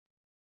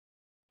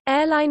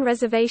Airline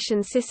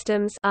reservation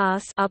systems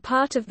are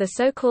part of the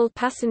so-called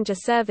passenger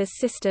service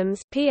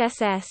systems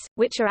 (PSS),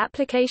 which are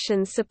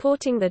applications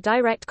supporting the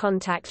direct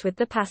contact with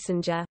the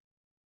passenger.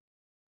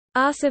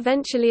 ARS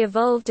eventually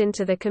evolved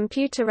into the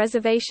Computer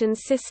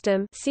Reservations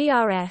System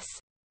 (CRS).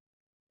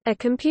 A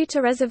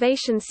computer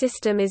reservation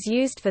system is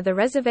used for the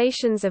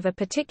reservations of a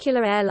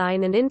particular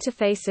airline and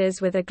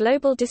interfaces with a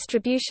global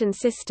distribution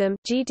system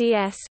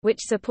 (GDS),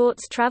 which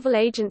supports travel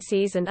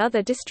agencies and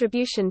other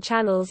distribution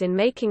channels in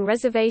making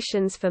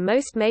reservations for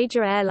most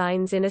major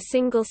airlines in a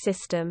single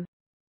system.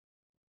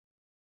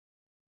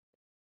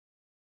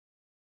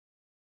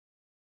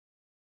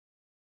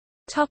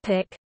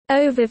 Topic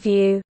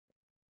overview.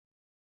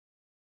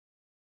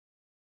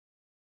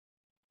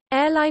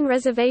 Airline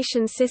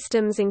reservation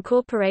systems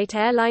incorporate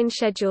airline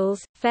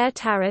schedules, fare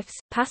tariffs,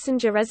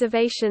 passenger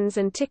reservations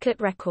and ticket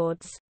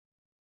records.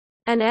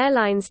 An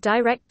airline's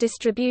direct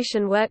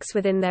distribution works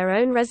within their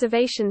own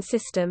reservation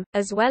system,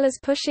 as well as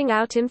pushing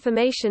out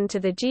information to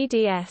the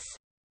GDS.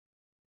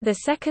 The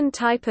second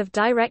type of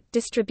direct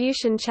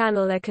distribution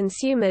channel are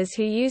consumers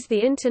who use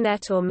the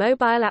Internet or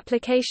mobile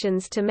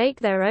applications to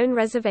make their own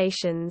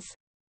reservations.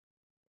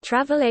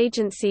 Travel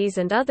agencies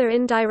and other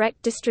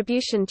indirect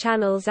distribution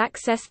channels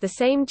access the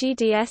same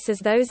GDS as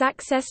those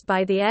accessed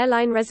by the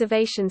airline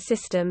reservation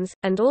systems,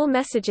 and all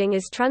messaging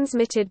is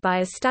transmitted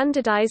by a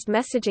standardized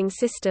messaging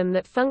system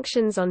that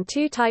functions on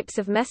two types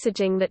of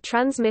messaging that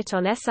transmit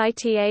on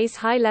SITA's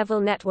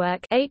high-level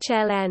network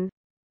 (HLN).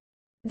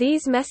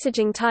 These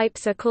messaging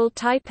types are called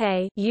Type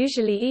A,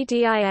 usually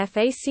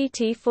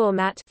EDIF-ACT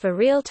format, for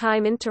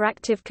real-time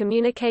interactive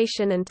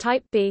communication, and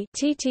Type B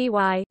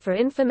 (TTY) for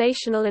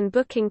informational and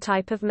booking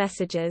type of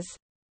messages.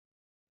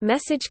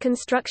 Message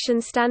construction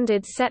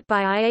standards set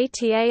by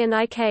IATA and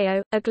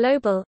ICAO are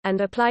global, and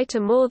apply to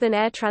more than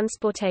air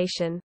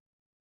transportation.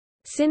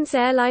 Since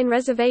airline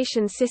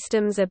reservation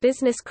systems are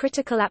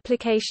business-critical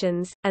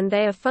applications, and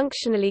they are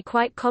functionally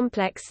quite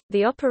complex,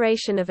 the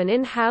operation of an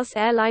in-house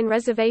airline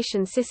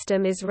reservation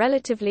system is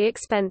relatively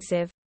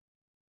expensive.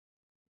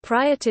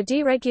 Prior to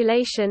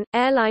deregulation,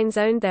 airlines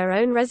owned their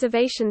own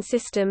reservation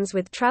systems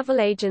with travel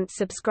agents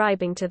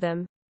subscribing to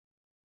them.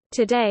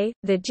 Today,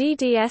 the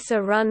GDS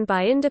are run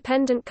by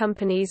independent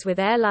companies with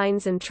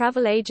airlines and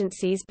travel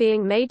agencies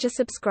being major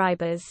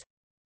subscribers.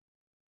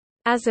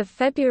 As of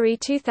February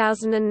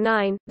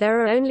 2009,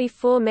 there are only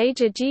 4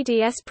 major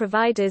GDS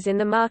providers in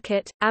the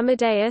market: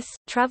 Amadeus,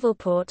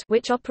 Travelport,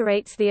 which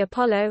operates the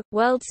Apollo,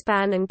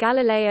 WorldSpan and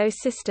Galileo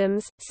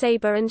systems,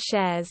 Sabre and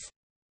Shares.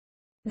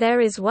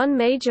 There is one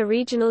major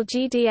regional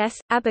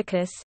GDS,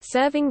 Abacus,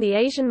 serving the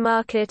Asian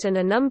market, and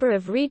a number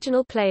of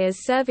regional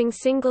players serving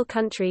single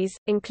countries,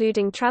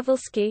 including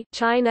Travelski,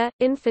 China,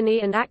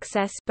 Infini and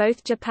Access,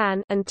 both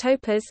Japan, and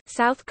Topaz,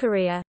 South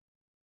Korea.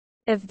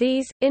 Of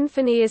these,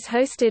 Infini is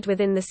hosted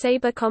within the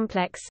Sabre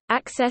complex,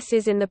 Access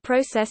is in the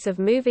process of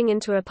moving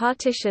into a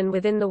partition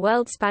within the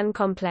WorldSpan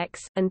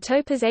complex, and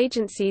Topaz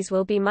agencies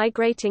will be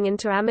migrating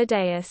into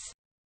Amadeus.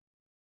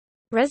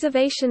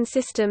 Reservation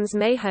systems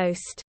may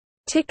host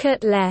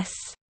ticket-less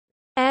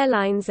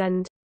airlines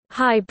and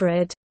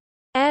hybrid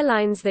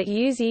airlines that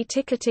use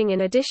e-ticketing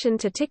in addition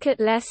to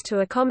ticket-less to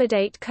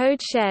accommodate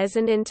code shares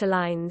and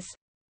interlines.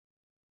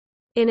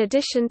 In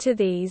addition to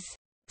these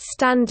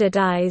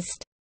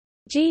standardized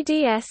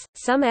GDS,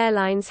 some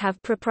airlines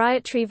have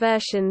proprietary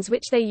versions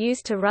which they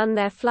use to run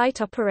their flight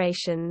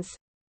operations.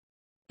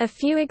 A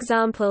few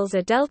examples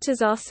are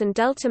Delta's OS and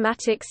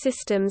Deltamatic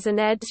systems and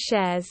EDS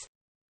shares.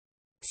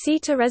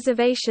 SITA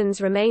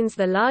Reservations remains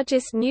the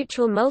largest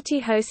neutral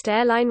multi-host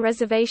airline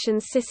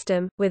reservations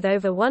system, with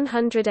over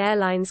 100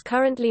 airlines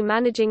currently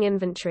managing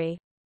inventory.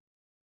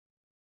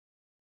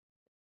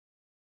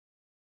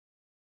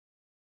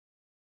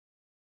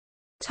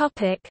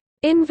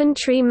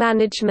 Inventory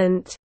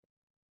management.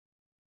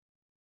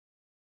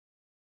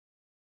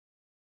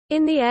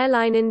 In the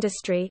airline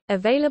industry,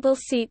 available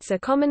seats are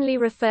commonly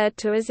referred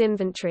to as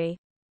inventory.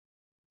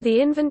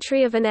 The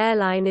inventory of an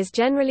airline is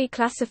generally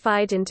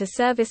classified into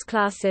service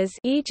classes,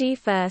 e.g.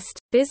 first,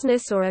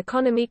 business or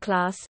economy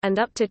class, and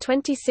up to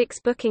 26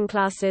 booking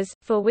classes,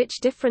 for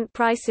which different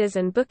prices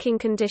and booking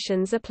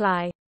conditions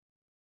apply.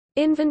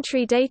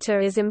 Inventory data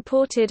is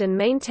imported and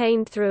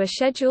maintained through a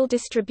schedule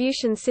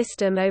distribution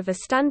system over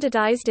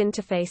standardized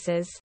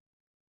interfaces.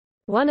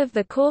 One of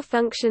the core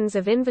functions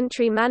of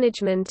inventory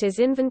management is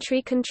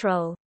inventory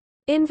control.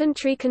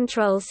 Inventory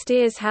control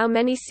steers how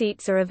many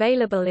seats are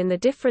available in the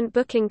different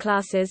booking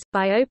classes,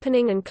 by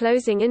opening and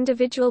closing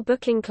individual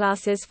booking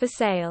classes for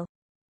sale.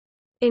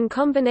 In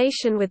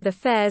combination with the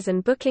fares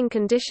and booking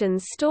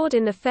conditions stored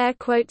in the fare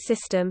quote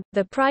system,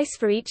 the price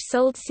for each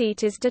sold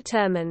seat is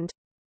determined.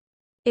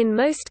 In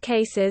most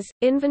cases,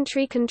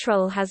 inventory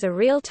control has a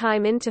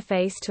real-time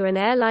interface to an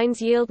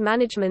airline's yield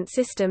management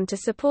system to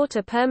support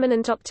a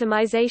permanent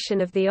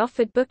optimization of the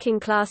offered booking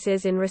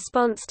classes in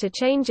response to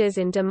changes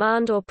in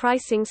demand or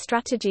pricing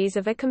strategies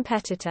of a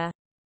competitor.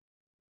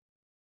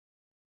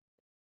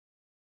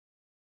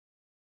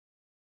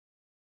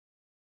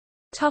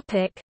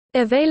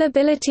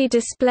 Availability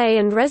display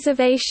and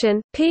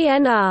reservation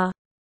 (PNR).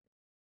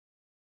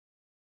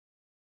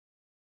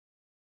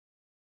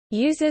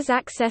 Users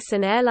access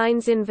an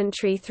airline's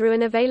inventory through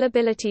an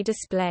availability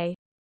display.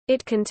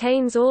 It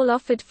contains all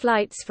offered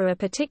flights for a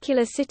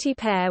particular city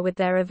pair with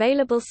their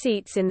available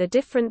seats in the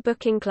different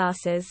booking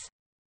classes.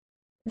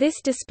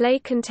 This display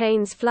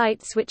contains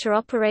flights which are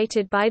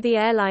operated by the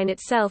airline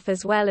itself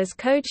as well as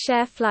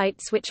code-share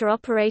flights which are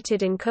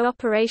operated in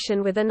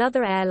cooperation with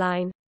another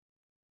airline.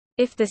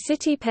 If the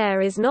city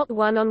pair is not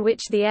one on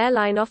which the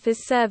airline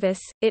offers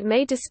service, it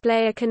may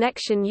display a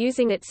connection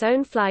using its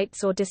own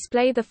flights or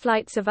display the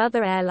flights of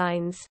other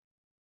airlines.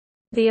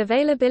 The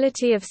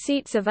availability of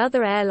seats of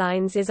other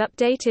airlines is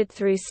updated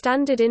through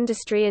standard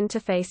industry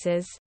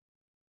interfaces.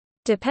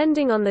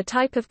 Depending on the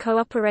type of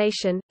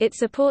cooperation, it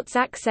supports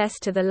access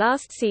to the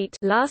last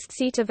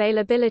seat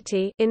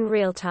availability in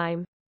real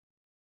time.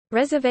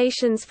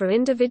 Reservations for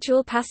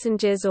individual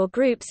passengers or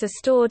groups are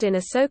stored in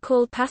a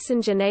so-called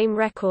passenger name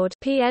record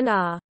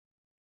 (PNR).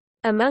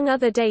 Among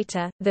other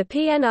data, the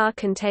PNR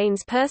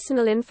contains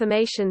personal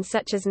information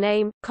such as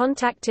name,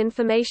 contact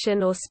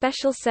information or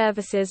special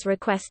services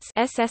requests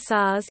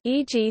 (SSRs),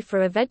 e.g.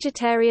 for a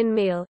vegetarian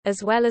meal,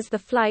 as well as the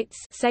flights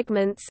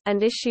segments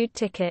and issued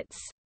tickets.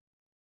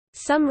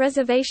 Some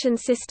reservation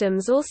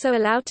systems also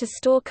allow to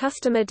store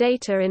customer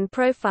data in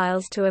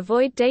profiles to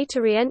avoid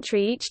data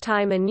re-entry each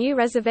time a new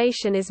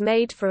reservation is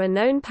made for a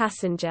known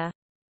passenger.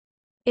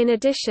 In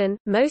addition,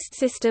 most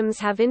systems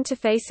have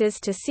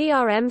interfaces to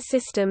CRM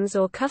systems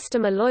or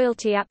customer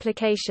loyalty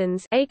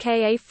applications,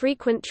 aka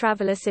frequent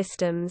traveler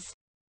systems.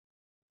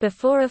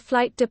 Before a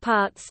flight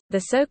departs, the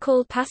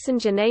so-called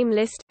passenger name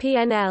list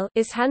 (PNL)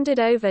 is handed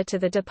over to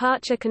the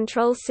departure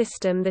control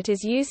system that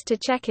is used to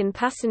check in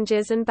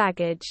passengers and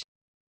baggage.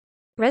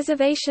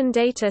 Reservation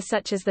data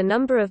such as the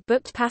number of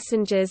booked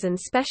passengers and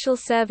special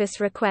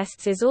service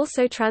requests is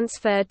also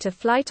transferred to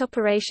flight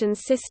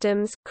operations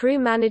systems, crew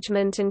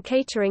management and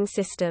catering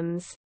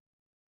systems.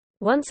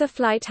 Once a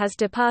flight has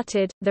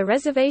departed, the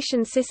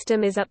reservation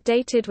system is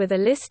updated with a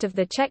list of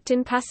the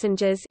checked-in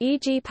passengers,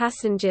 e.g.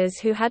 passengers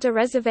who had a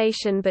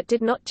reservation but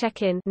did not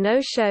check in,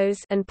 no-shows,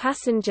 and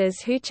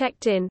passengers who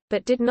checked in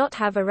but did not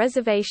have a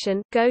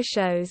reservation,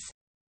 go-shows.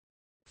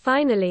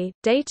 Finally,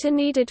 data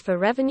needed for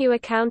revenue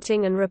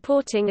accounting and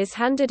reporting is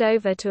handed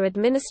over to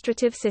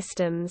administrative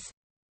systems.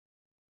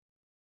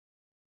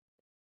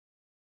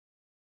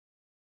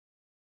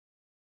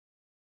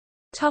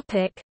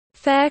 Topic: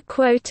 Fare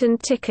quote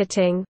and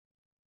ticketing.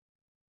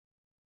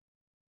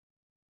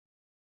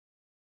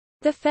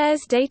 The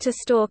fares data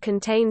store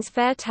contains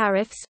fare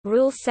tariffs,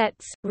 rule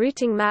sets,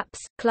 routing maps,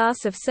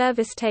 class of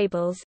service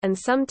tables, and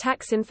some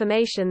tax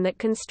information that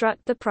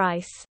construct the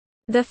price.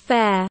 The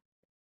fare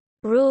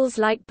rules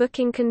like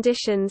booking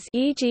conditions,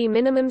 e.g.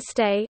 minimum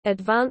stay,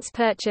 advance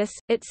purchase,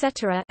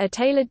 etc., are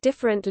tailored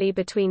differently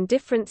between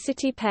different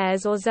city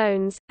pairs or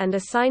zones, and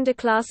assigned a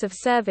class of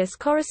service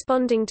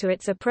corresponding to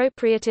its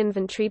appropriate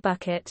inventory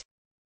bucket.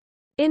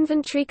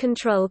 Inventory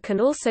control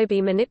can also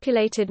be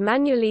manipulated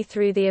manually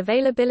through the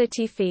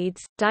availability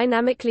feeds,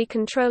 dynamically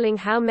controlling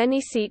how many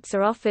seats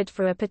are offered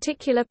for a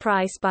particular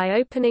price by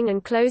opening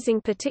and closing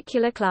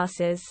particular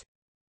classes.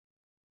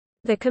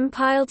 The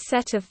compiled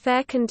set of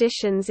fare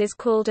conditions is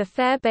called a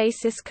fare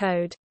basis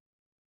code.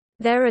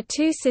 There are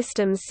two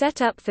systems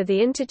set up for the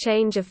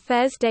interchange of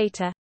fares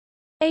data,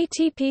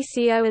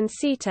 ATPCO and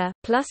CETA,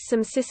 plus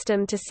some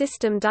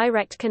system-to-system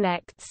direct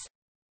connects.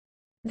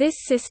 This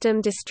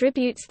system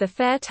distributes the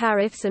fare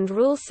tariffs and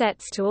rule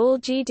sets to all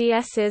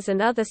GDSs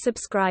and other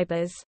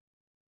subscribers.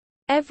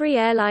 Every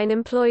airline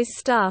employs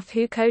staff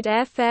who code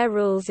airfare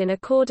rules in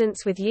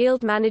accordance with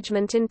yield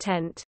management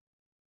intent.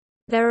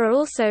 There are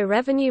also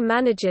revenue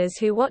managers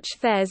who watch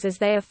fares as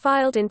they are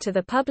filed into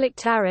the public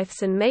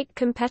tariffs and make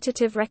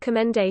competitive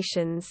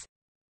recommendations.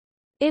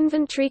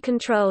 Inventory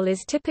control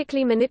is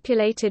typically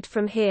manipulated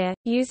from here,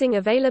 using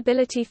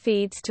availability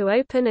feeds to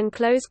open and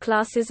close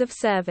classes of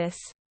service.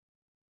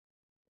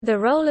 The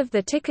role of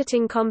the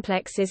ticketing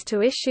complex is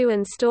to issue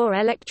and store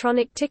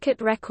electronic ticket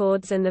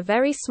records and the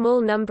very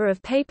small number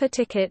of paper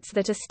tickets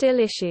that are still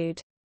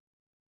issued.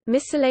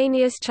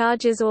 Miscellaneous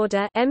Charges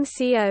Order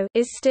 (MCO)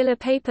 is still a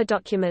paper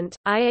document.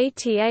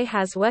 IATA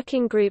has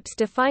working groups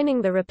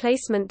defining the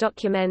replacement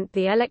document,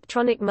 the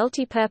Electronic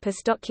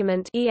Multipurpose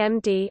Document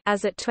 (EMD),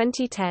 as at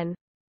 2010.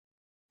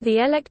 The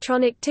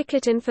electronic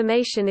ticket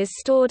information is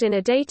stored in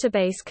a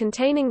database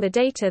containing the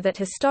data that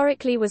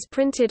historically was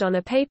printed on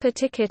a paper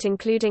ticket,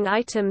 including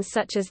items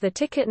such as the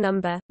ticket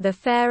number, the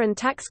fare and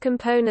tax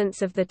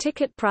components of the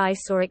ticket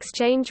price or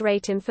exchange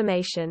rate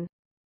information.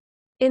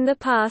 In the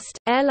past,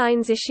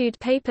 airlines issued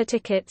paper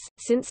tickets.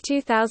 Since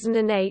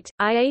 2008,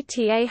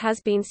 IATA has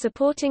been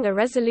supporting a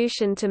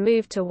resolution to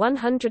move to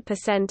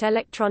 100%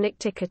 electronic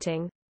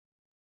ticketing.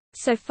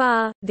 So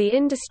far, the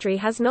industry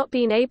has not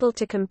been able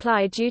to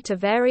comply due to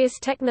various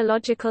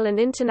technological and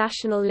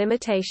international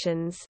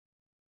limitations.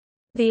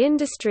 The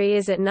industry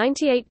is at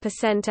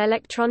 98%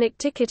 electronic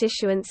ticket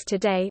issuance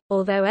today,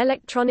 although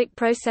electronic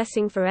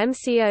processing for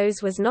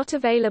MCOs was not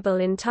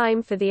available in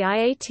time for the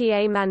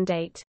IATA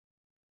mandate.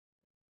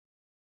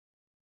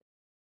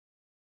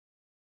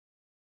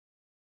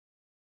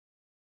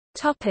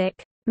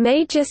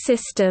 Major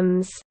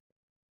systems.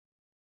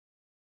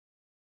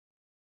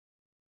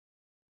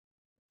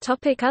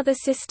 Other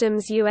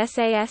systems.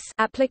 USAS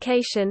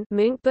application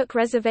Munch Book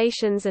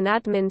Reservations and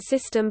Admin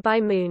System by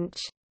Munch.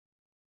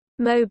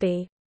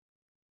 Moby.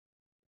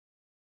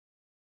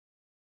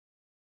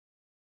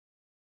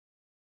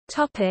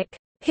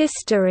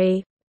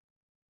 History.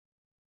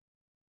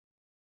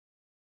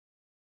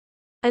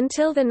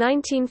 Until the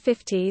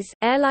 1950s,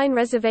 airline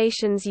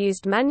reservations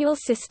used manual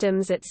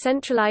systems at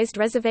centralized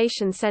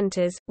reservation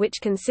centers,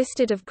 which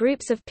consisted of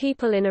groups of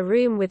people in a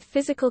room with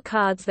physical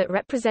cards that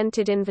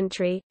represented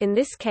inventory, in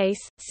this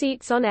case,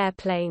 seats on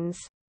airplanes.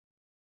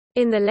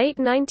 In the late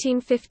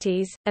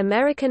 1950s,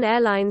 American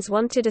Airlines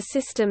wanted a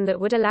system that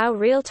would allow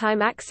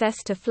real-time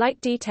access to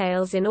flight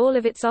details in all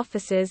of its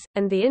offices,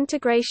 and the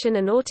integration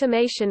and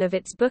automation of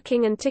its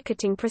booking and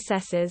ticketing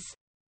processes.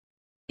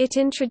 It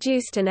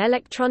introduced an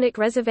electronic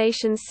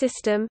reservations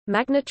system,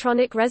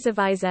 Magnetronic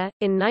Reservisor,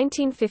 in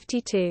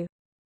 1952.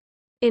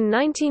 In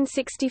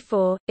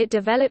 1964, it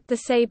developed the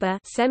Sabre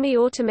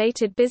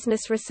semi-automated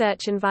business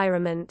research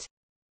environment.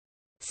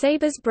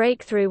 Sabre's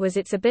breakthrough was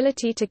its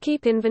ability to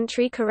keep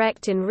inventory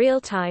correct in real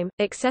time,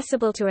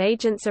 accessible to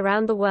agents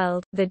around the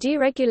world. The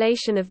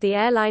deregulation of the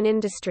airline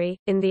industry,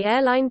 in the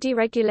Airline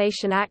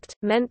Deregulation Act,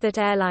 meant that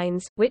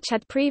airlines, which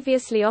had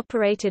previously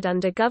operated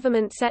under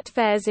government-set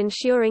fares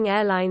ensuring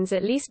airlines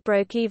at least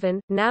broke even,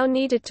 now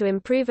needed to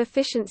improve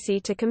efficiency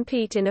to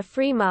compete in a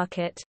free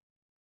market.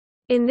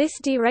 In this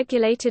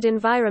deregulated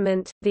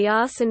environment, the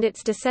ARS and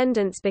its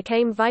descendants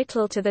became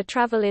vital to the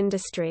travel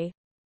industry.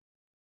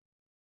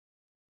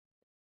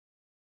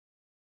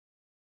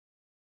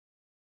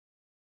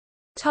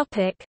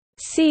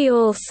 See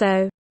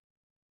also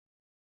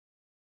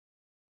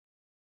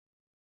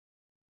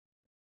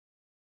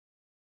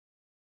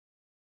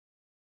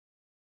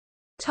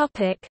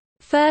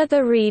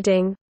Further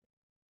reading.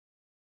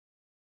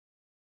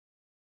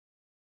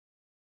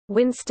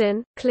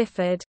 Winston,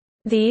 Clifford.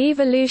 The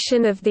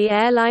Evolution of the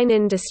Airline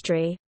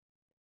Industry.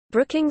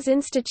 Brookings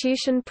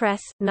Institution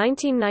Press,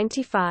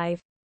 1995.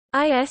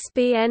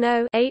 ISBN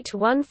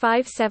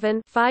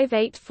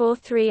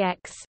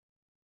 0-8157-5843-X.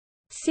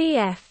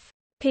 Cf.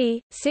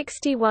 p.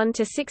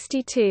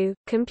 61–62,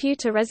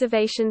 Computer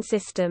Reservation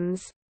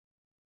Systems.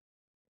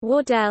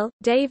 Wardell,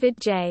 David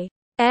J.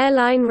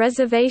 Airline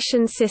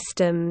Reservation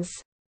Systems.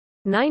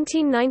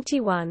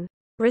 1991.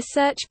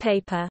 Research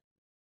paper.